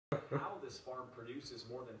this farm produces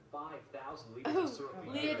more than 5,000 liters of syrup.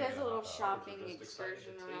 Leah does a little shopping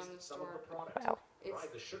excursion around the store. Wow. It's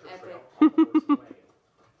Ride the sugar epic. trail on the horse and wagon.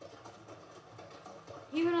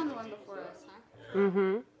 He went on the one before us, huh?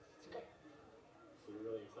 Mm-hmm. So you're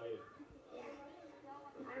really excited? Yeah.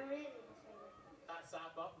 I'm really excited. That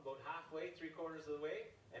sap up about halfway, 3/4 of the way,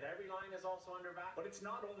 and every line is also under vac. But it's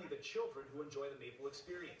not only the children who enjoy the maple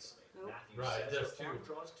experience. Nope. Matthew says the farm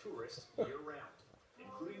draws tourists year-round,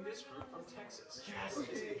 including this group from Texas. Yes. Who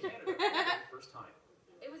are visiting Canada for the first time.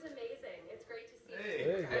 It was amazing. It's great to see.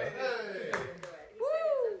 Hey. He said it's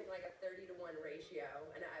something like a 30-to-1 ratio,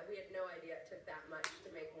 and we had no idea it took that much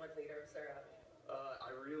to make 1 liter of syrup.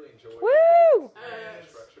 I really enjoy Woo! the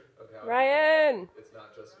structure of how Ryan! it's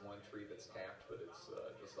not just one tree that's capped, but it's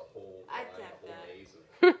just a whole I line, tap a whole that. maze of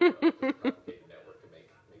propagated network to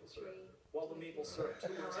make maple syrup. While the maple syrup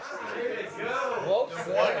tours There you go. Well The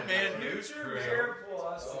said. one-man news crew.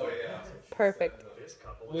 Oh yeah. Perfect. this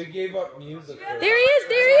couple We gave up music. There he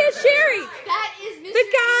is, Sherry! That is Mr. The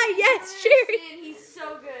guy, yes, Sherry! And he's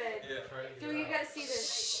so good. Yeah, try to So you gotta see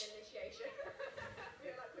this. Initiation.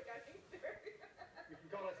 You're not quick on either. You can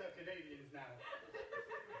call ourselves Canadians now.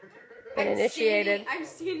 Been initiated. I'm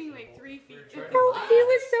standing like 3 feet. Oh, he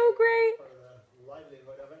was so great. For the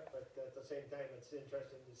livelihood of it, but at the same time, it's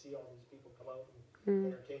interesting to see all these people come out Mm.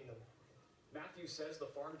 and entertain them. Matthew says the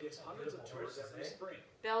farm gets hundreds of tourists every spring.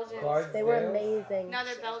 Belgians. They were amazing. No,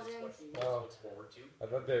 they're Belgians. Oh. Looks forward to. I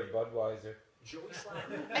thought they were Budweiser. Joey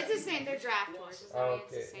Slacker. It's the same. They're draft horses. I mean,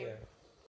 it's the Okay, same. yeah.